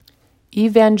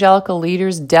Evangelical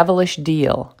leaders' devilish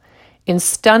deal. In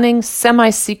stunning,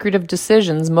 semi-secretive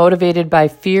decisions motivated by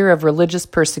fear of religious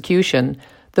persecution,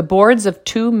 the boards of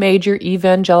two major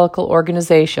evangelical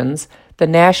organizations, the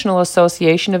National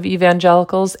Association of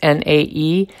Evangelicals,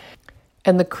 NAE,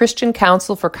 and the Christian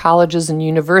Council for Colleges and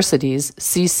Universities,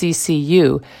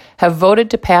 CCCU, have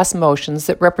voted to pass motions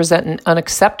that represent an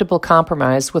unacceptable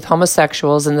compromise with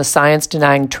homosexuals and the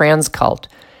science-denying trans cult.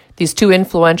 These two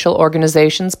influential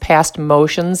organizations passed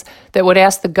motions that would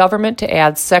ask the government to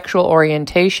add sexual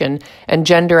orientation and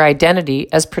gender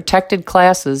identity as protected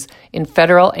classes in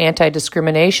federal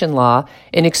anti-discrimination law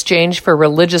in exchange for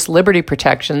religious liberty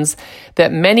protections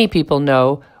that many people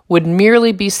know would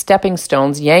merely be stepping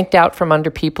stones yanked out from under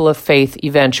people of faith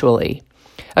eventually.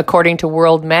 According to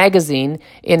World Magazine,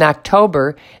 in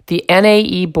October, the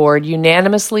NAE board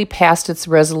unanimously passed its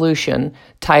resolution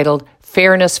titled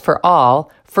Fairness for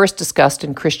All, first discussed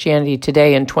in Christianity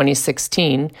Today in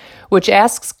 2016, which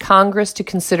asks Congress to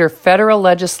consider federal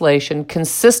legislation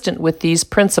consistent with these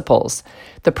principles.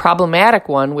 The problematic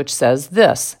one, which says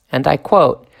this, and I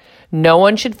quote, "No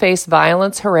one should face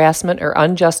violence, harassment, or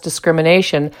unjust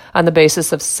discrimination on the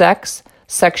basis of sex,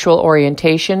 sexual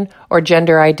orientation, or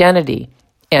gender identity,"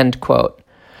 end quote.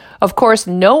 Of course,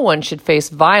 no one should face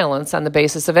violence on the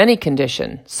basis of any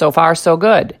condition. So far, so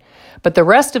good. But the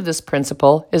rest of this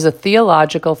principle is a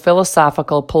theological,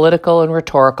 philosophical, political, and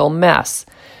rhetorical mess.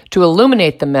 To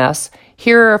illuminate the mess,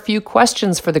 here are a few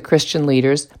questions for the Christian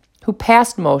leaders who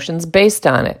passed motions based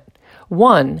on it.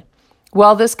 1.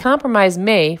 While this compromise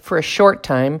may, for a short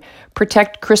time,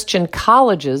 protect Christian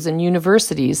colleges and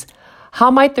universities, how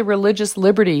might the religious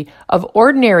liberty of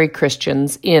ordinary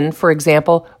Christians in, for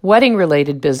example,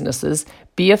 wedding-related businesses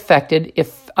be affected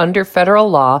if, under federal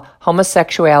law,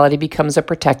 homosexuality becomes a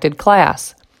protected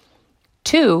class?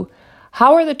 2.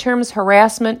 How are the terms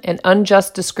harassment and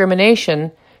unjust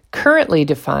discrimination currently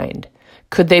defined?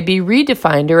 Could they be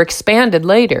redefined or expanded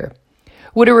later?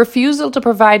 Would a refusal to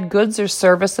provide goods or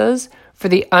services for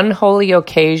the unholy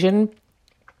occasion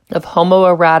of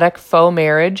homoerotic faux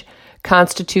marriage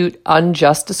constitute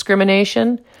unjust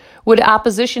discrimination? Would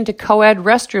opposition to co-ed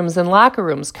restrooms and locker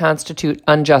rooms constitute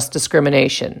unjust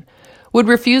discrimination? Would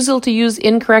refusal to use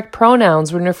incorrect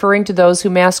pronouns when referring to those who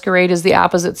masquerade as the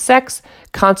opposite sex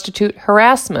constitute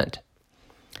harassment?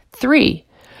 3.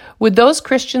 Would those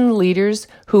Christian leaders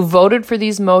who voted for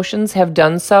these motions have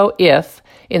done so if,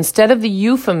 instead of the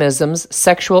euphemisms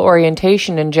sexual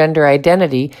orientation and gender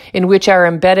identity in which are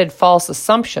embedded false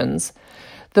assumptions,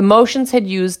 the motions had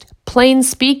used plain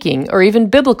speaking or even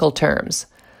biblical terms?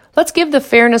 Let's give the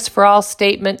Fairness for All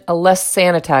statement a less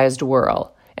sanitized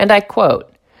whirl. And I quote,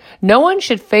 "No one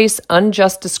should face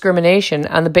unjust discrimination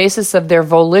on the basis of their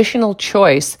volitional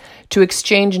choice to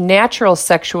exchange natural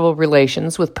sexual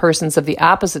relations with persons of the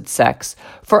opposite sex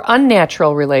for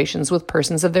unnatural relations with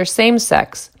persons of their same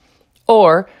sex,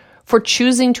 or for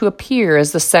choosing to appear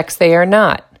as the sex they are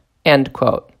not," end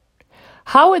quote.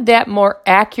 How would that more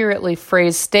accurately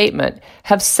phrased statement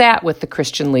have sat with the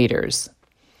Christian leaders?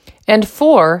 And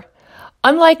 4,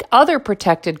 unlike other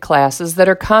protected classes that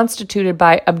are constituted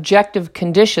by objective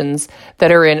conditions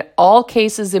that are in all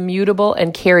cases immutable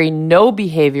and carry no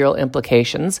behavioral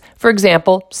implications, for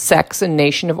example, sex and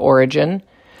nation of origin,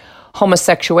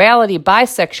 homosexuality,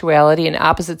 bisexuality, and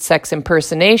opposite sex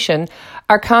impersonation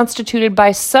are constituted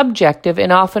by subjective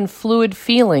and often fluid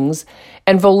feelings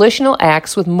and volitional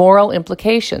acts with moral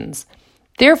implications.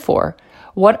 Therefore,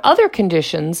 what other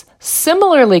conditions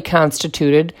similarly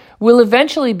constituted will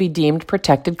eventually be deemed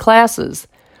protected classes?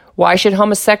 Why should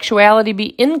homosexuality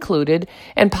be included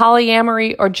and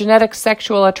polyamory or genetic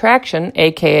sexual attraction,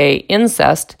 aka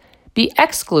incest, be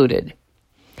excluded?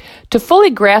 To fully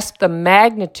grasp the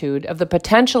magnitude of the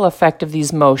potential effect of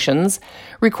these motions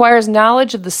requires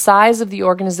knowledge of the size of the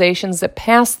organizations that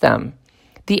passed them.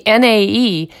 The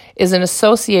NAE is an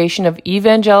association of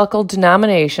evangelical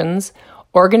denominations,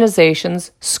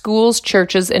 organizations, schools,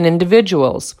 churches, and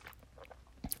individuals.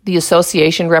 The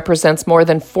association represents more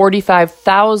than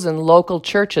 45,000 local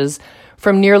churches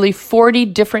from nearly 40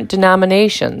 different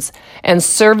denominations and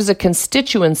serves a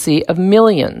constituency of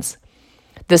millions.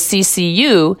 The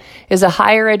CCU is a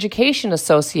higher education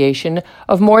association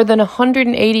of more than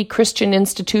 180 Christian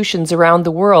institutions around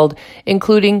the world,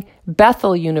 including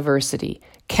Bethel University,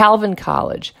 Calvin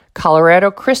College,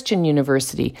 Colorado Christian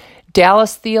University,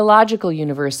 Dallas Theological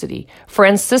University,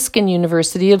 Franciscan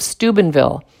University of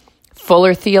Steubenville,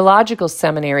 Fuller Theological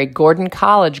Seminary, Gordon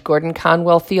College, Gordon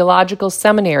Conwell Theological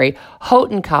Seminary,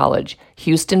 Houghton College,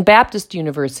 Houston Baptist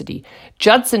University,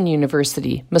 Judson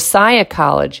University, Messiah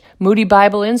College, Moody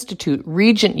Bible Institute,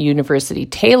 Regent University,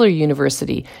 Taylor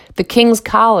University, the King's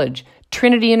College,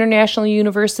 Trinity International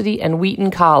University, and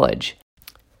Wheaton College.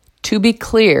 To be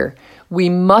clear, we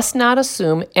must not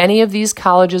assume any of these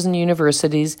colleges and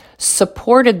universities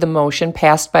supported the motion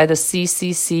passed by the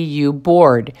CCCU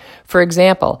board. For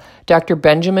example, Dr.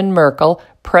 Benjamin Merkel,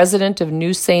 president of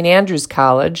New St. Andrews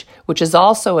College, which is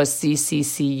also a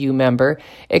CCCU member,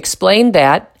 explained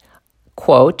that,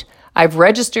 quote, "I've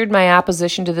registered my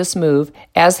opposition to this move,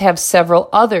 as have several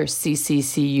other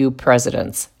CCCU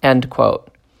presidents," end quote.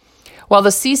 While the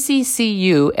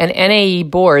CCCU and NAE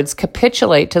boards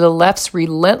capitulate to the left's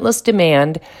relentless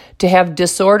demand to have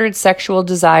disordered sexual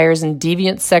desires and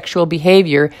deviant sexual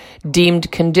behavior deemed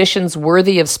conditions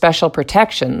worthy of special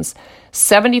protections,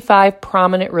 75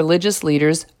 prominent religious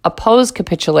leaders oppose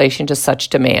capitulation to such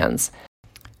demands.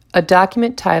 A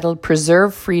document titled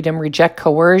Preserve Freedom, Reject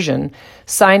Coercion,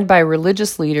 signed by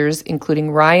religious leaders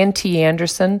including Ryan T.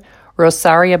 Anderson,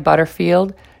 Rosaria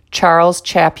Butterfield, Charles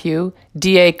Chaput,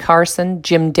 D.A. Carson,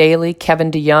 Jim Daly,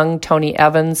 Kevin DeYoung, Tony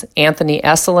Evans, Anthony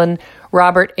Esselin,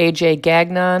 Robert A.J.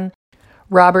 Gagnon,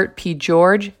 Robert P.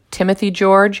 George, Timothy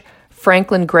George,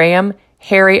 Franklin Graham,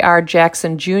 Harry R.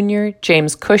 Jackson Jr.,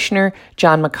 James Kushner,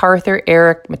 John MacArthur,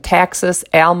 Eric Metaxas,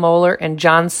 Al Mohler, and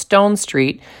John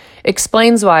Stonestreet,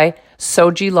 explains why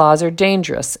SOGI laws are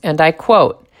dangerous, and I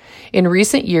quote, "In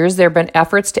recent years, there have been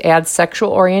efforts to add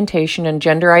sexual orientation and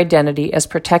gender identity as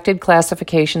protected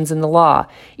classifications in the law,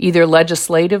 either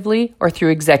legislatively or through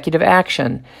executive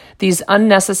action. These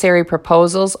unnecessary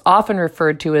proposals, often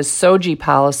referred to as SOGI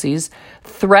policies,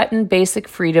 threaten basic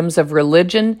freedoms of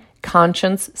religion,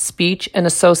 conscience, speech, and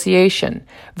association,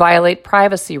 violate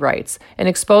privacy rights, and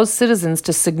expose citizens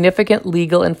to significant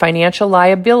legal and financial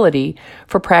liability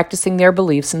for practicing their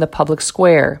beliefs in the public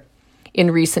square.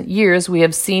 In recent years, we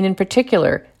have seen in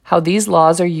particular how these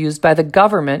laws are used by the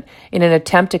government in an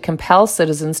attempt to compel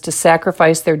citizens to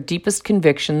sacrifice their deepest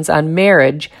convictions on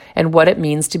marriage and what it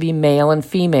means to be male and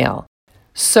female.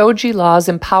 SOGI laws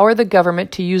empower the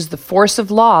government to use the force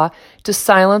of law to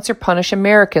silence or punish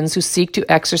Americans who seek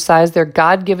to exercise their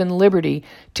God-given liberty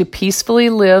to peacefully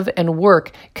live and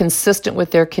work consistent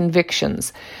with their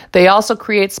convictions. They also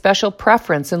create special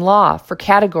preference in law for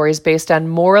categories based on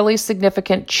morally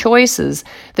significant choices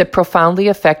that profoundly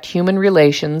affect human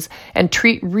relations and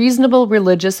treat reasonable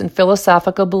religious and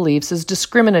philosophical beliefs as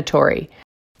discriminatory.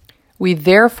 We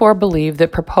therefore believe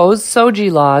that proposed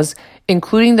SOGI laws,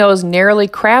 including those narrowly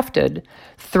crafted,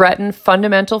 threaten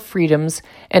fundamental freedoms,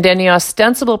 and any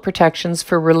ostensible protections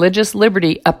for religious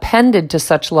liberty appended to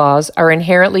such laws are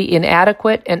inherently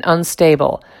inadequate and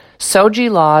unstable. SOGI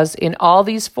laws in all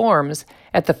these forms,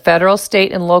 at the federal,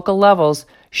 state, and local levels,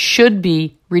 should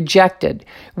be rejected.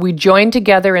 We join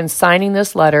together in signing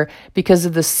this letter because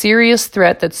of the serious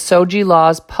threat that SOGI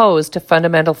laws pose to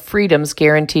fundamental freedoms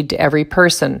guaranteed to every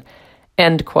person."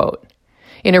 End quote.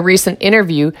 In a recent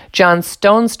interview, John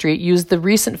Stonestreet used the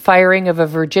recent firing of a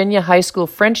Virginia high school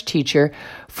French teacher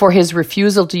for his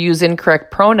refusal to use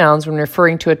incorrect pronouns when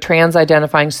referring to a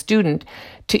trans-identifying student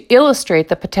to illustrate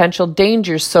the potential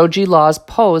dangers SOGI laws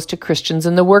pose to Christians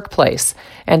in the workplace.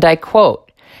 And I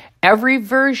quote, "Every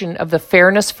version of the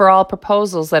Fairness for All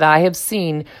proposals that I have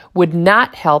seen would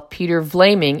not help Peter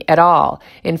Vlaming at all.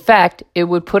 In fact, it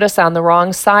would put us on the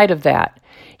wrong side of that.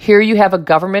 Here you have a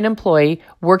government employee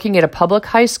working at a public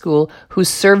high school who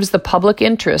serves the public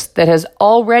interest that has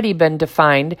already been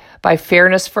defined by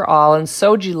Fairness for All and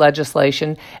SOGI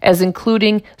legislation as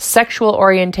including sexual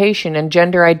orientation and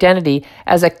gender identity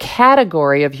as a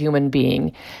category of human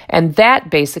being, and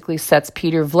that basically sets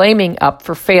Peter Vlaming up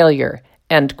for failure."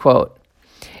 End quote.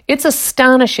 It's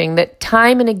astonishing that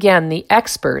time and again the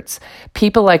experts,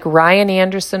 people like Ryan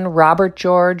Anderson, Robert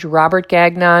George, Robert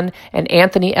Gagnon, and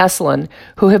Anthony Esselin,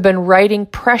 who have been writing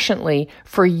presciently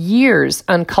for years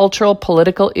on cultural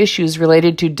political issues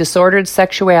related to disordered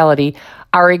sexuality,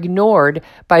 are ignored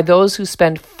by those who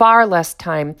spend far less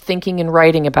time thinking and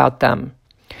writing about them.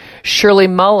 Shirley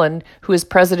Mullen, who is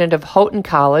president of Houghton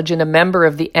College and a member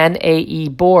of the NAE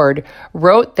board,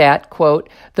 wrote that, quote,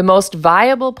 "The most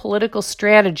viable political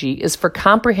strategy is for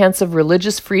comprehensive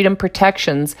religious freedom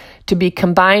protections to be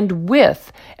combined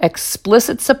with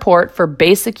explicit support for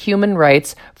basic human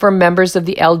rights for members of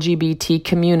the LGBT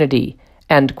community,"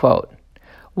 end quote.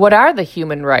 What are the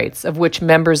human rights of which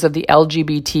members of the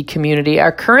LGBT community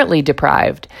are currently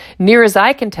deprived? Near as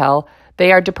I can tell,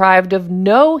 they are deprived of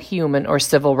no human or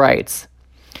civil rights.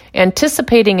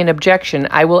 Anticipating an objection,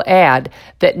 I will add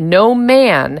that no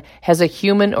man has a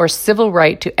human or civil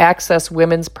right to access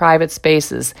women's private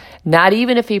spaces, not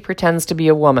even if he pretends to be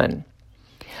a woman.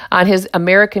 On his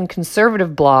American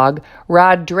Conservative blog,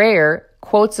 Rod Dreher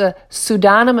quotes a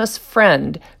pseudonymous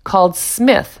friend called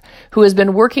Smith, who has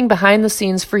been working behind the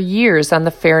scenes for years on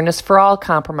the Fairness for All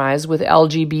compromise with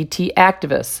LGBT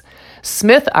activists.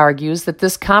 Smith argues that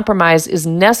this compromise is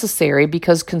necessary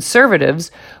because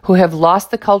conservatives, who have lost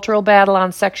the cultural battle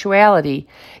on sexuality,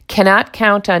 cannot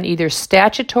count on either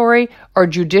statutory or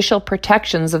judicial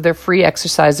protections of their free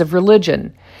exercise of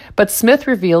religion. But Smith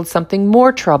revealed something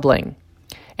more troubling,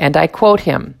 and I quote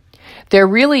him, "There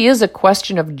really is a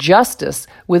question of justice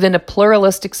within a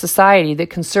pluralistic society that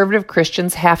conservative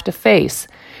Christians have to face.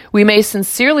 We may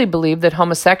sincerely believe that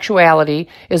homosexuality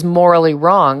is morally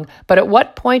wrong, but at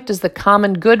what point does the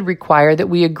common good require that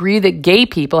we agree that gay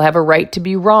people have a right to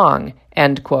be wrong?"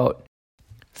 End quote.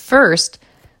 First,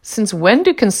 since when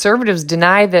do conservatives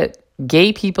deny that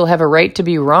gay people have a right to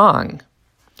be wrong?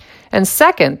 And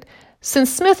second,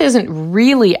 since Smith isn't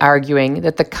really arguing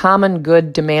that the common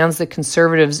good demands that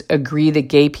conservatives agree that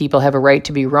gay people have a right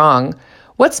to be wrong,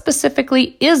 what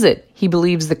specifically is it he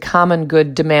believes the common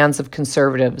good demands of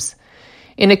conservatives?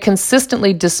 In a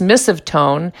consistently dismissive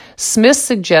tone, Smith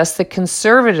suggests that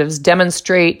conservatives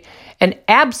demonstrate an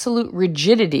absolute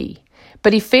rigidity,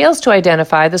 but he fails to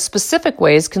identify the specific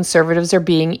ways conservatives are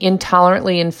being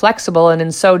intolerantly inflexible and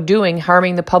in so doing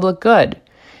harming the public good.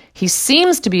 He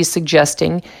seems to be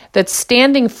suggesting that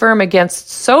standing firm against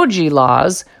SOGI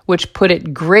laws, which put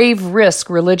at grave risk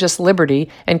religious liberty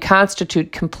and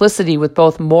constitute complicity with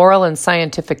both moral and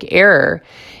scientific error,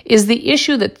 is the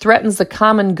issue that threatens the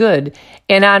common good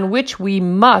and on which we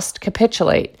must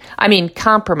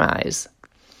compromise.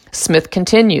 Smith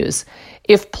continues,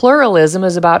 if pluralism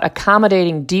is about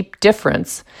accommodating deep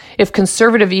difference, if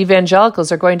conservative evangelicals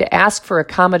are going to ask for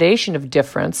accommodation of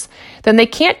difference, then they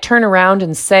can't turn around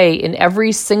and say in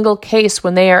every single case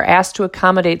when they are asked to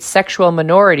accommodate sexual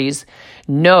minorities,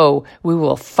 no, we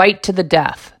will fight to the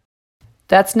death.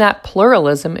 That's not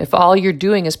pluralism if all you're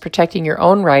doing is protecting your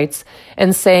own rights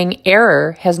and saying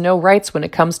error has no rights when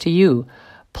it comes to you.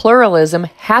 Pluralism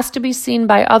has to be seen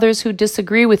by others who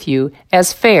disagree with you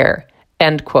as fair.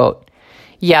 End quote.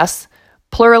 Yes,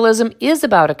 pluralism is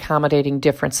about accommodating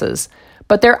differences,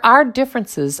 but there are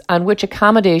differences on which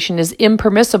accommodation is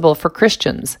impermissible for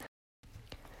Christians.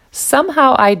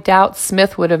 Somehow I doubt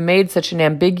Smith would have made such an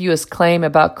ambiguous claim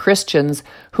about Christians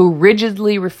who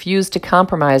rigidly refuse to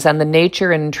compromise on the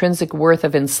nature and intrinsic worth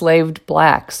of enslaved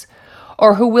blacks,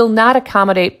 or who will not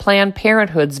accommodate Planned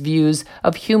Parenthood's views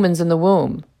of humans in the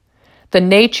womb. The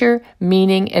nature,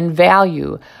 meaning, and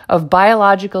value of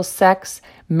biological sex,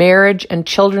 marriage, and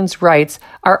children's rights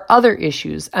are other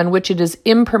issues on which it is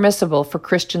impermissible for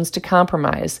Christians to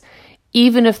compromise,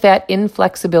 even if that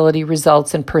inflexibility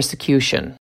results in persecution.